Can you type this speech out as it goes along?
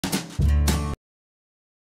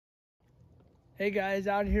Hey guys,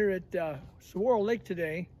 out here at Saguaro Lake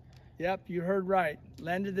today. Yep, you heard right.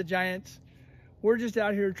 Land of the Giants. We're just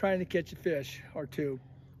out here trying to catch a fish or two,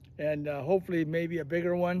 and hopefully maybe a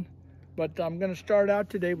bigger one. But I'm going to start out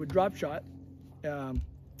today with drop shot.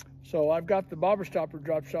 So I've got the bobber stopper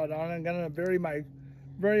drop shot on. I'm going to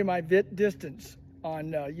vary my distance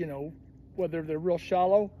on you know, whether they're real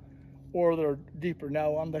shallow or they're deeper.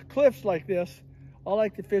 Now on the cliffs like this, I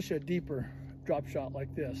like to fish a deeper drop shot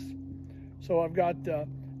like this. So I've got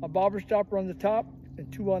a bobber stopper on the top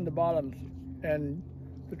and two on the bottoms. And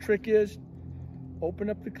the trick is open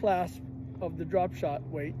up the clasp of the drop shot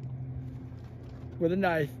weight with a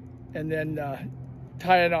knife and then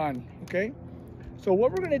tie it on, okay? So what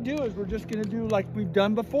we're gonna do is we're just gonna do like we've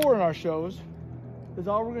done before in our shows, is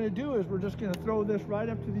all we're gonna do is we're just gonna throw this right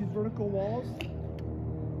up to these vertical walls,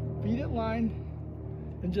 feed it line,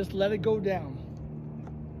 and just let it go down.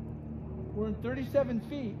 We're in 37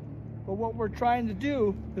 feet. But what we're trying to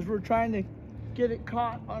do is we're trying to get it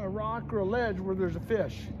caught on a rock or a ledge where there's a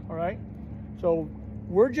fish, all right? So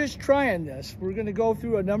we're just trying this. We're gonna go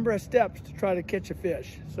through a number of steps to try to catch a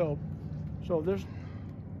fish. So there's,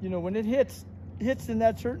 you know, when it hits in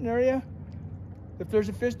that certain area, if there's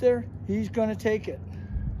a fish there, he's gonna take it.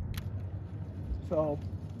 So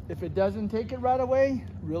if it doesn't take it right away,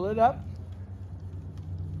 reel it up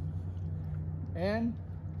and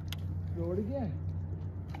throw it again.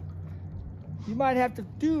 You might have to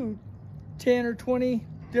do 10 or 20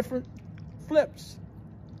 different flips.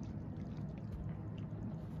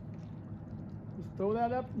 Just throw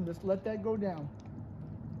that up and just let that go down.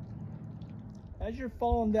 As you're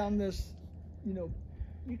falling down this, you know,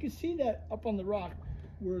 you can see that up on the rock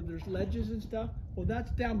where there's ledges and stuff. Well,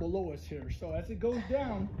 that's down below us here. So as it goes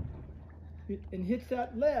down and hits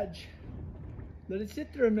that ledge, let it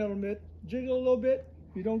sit there a minute, jiggle a little bit.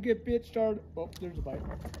 If you don't get bit, start, oh, there's a bite.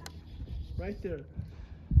 Right there.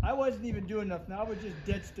 I wasn't even doing nothing. I was just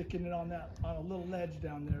dead sticking it on a little ledge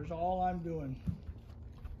down there. Is all I'm doing.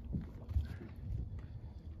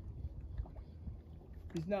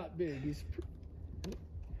 He's not big. He's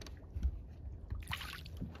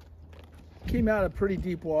came out of pretty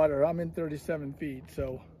deep water. I'm in 37 feet,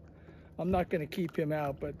 so I'm not going to keep him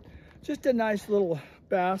out. But just a nice little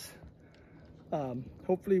bass.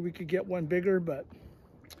 Hopefully we could get one bigger, but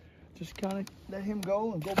just kind of let him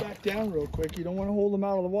go and go back down real quick. You don't want to hold him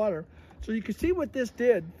out of the water. So you can see what this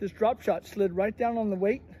did. This drop shot slid right down on the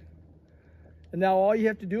weight. And now all you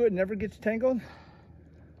have to do, it never gets tangled.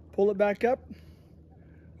 Pull it back up.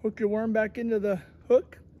 Hook your worm back into the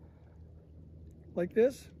hook. Like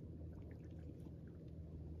this.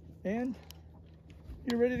 And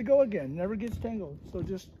you're ready to go again. Never gets tangled. So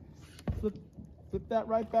just flip that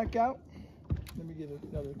right back out. Let me get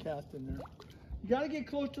another cast in there. You gotta get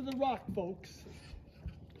close to the rock, folks.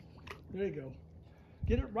 There you go.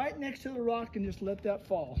 Get it right next to the rock and just let that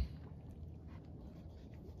fall.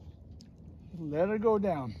 Let it go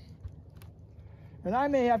down. And I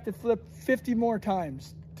may have to flip 50 more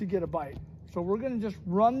times to get a bite. So we're gonna just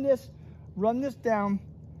run this down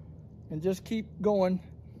and just keep going.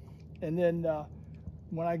 And then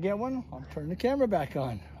when I get one, I'll turn the camera back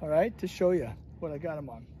on, all right, to show you what I got them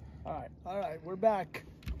on. All right, we're back.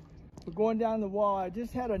 We're going down the wall. I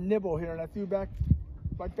just had a nibble here and I threw right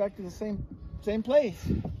back to the same place.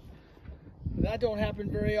 And that don't happen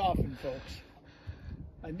very often, folks.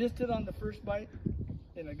 I missed it on the first bite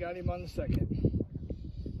and I got him on the second.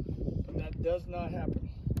 But that does not happen.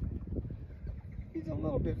 He's a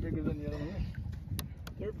little bit bigger than the other one.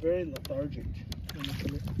 They're very lethargic.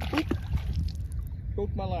 Oop.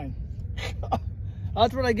 Broke my line.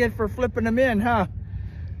 That's what I get for flipping them in, huh?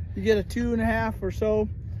 You get a 2.5 or so.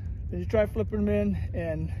 And you try flipping them in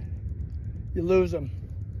and you lose them.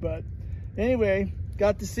 But anyway,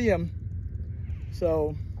 got to see them.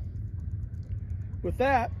 So with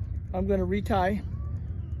that, I'm going to retie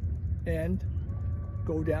and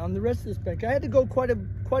go down the rest of this bank. I had to go quite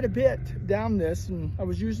a bit down this, and I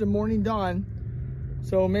was using Morning Dawn.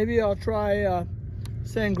 So maybe I'll try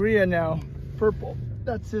Sangria now, purple.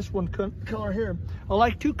 That's this one color here. I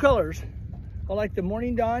like two colors. I like the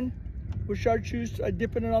Morning Dawn with chartreuse. I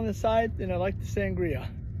dip in it on the side, and I like the Sangria.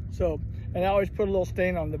 So, and I always put a little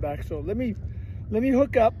stain on the back. So let me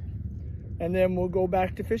hook up, and then we'll go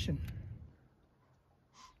back to fishing.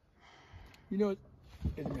 You know,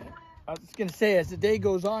 wait a minute. I was gonna say, as the day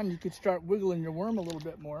goes on, you could start wiggling your worm a little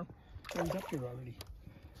bit more. Oh, he's up here already.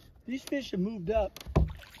 These fish have moved up.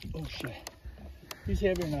 Oh shit, he's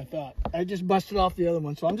heavier than I thought. I just busted off the other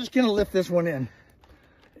one, so I'm just gonna lift this one in.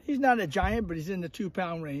 He's not a giant, but he's in the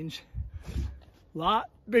 2-pound range. A lot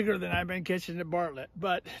bigger than I've been catching at Bartlett.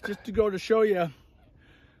 But just to go to show you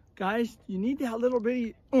Guys, you need that little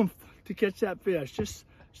bitty oomph to catch that fish. Just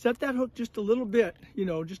set that hook just a little bit, you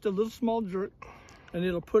know, just a little small jerk, and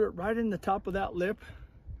it'll put it right in the top of that lip.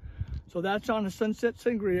 So that's on a Sunset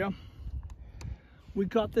Sangria. We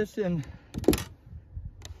caught this in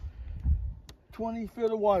 20 feet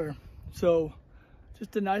of water. So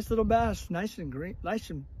just a nice little bass, nice and green,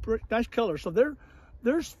 nice color. So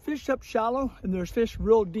there's fish up shallow and there's fish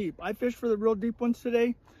real deep. I fished for the real deep ones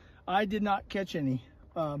today. I did not catch any.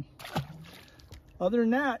 Other than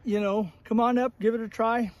that, you know, come on up, give it a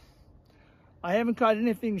try. I haven't caught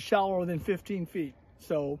anything shallower than 15 feet.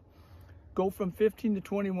 So go from 15 to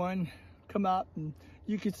 21, come out, and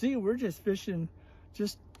you can see we're just fishing.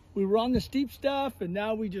 We were on the steep stuff, and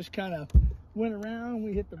now we just kind of went around,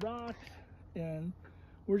 we hit the rocks, and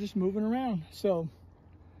we're just moving around. So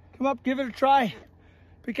come up, give it a try.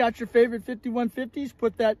 Pick out your favorite 5150s,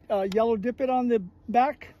 put that yellow dip it on the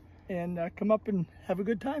back, and come up and have a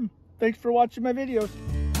good time. Thanks for watching my videos.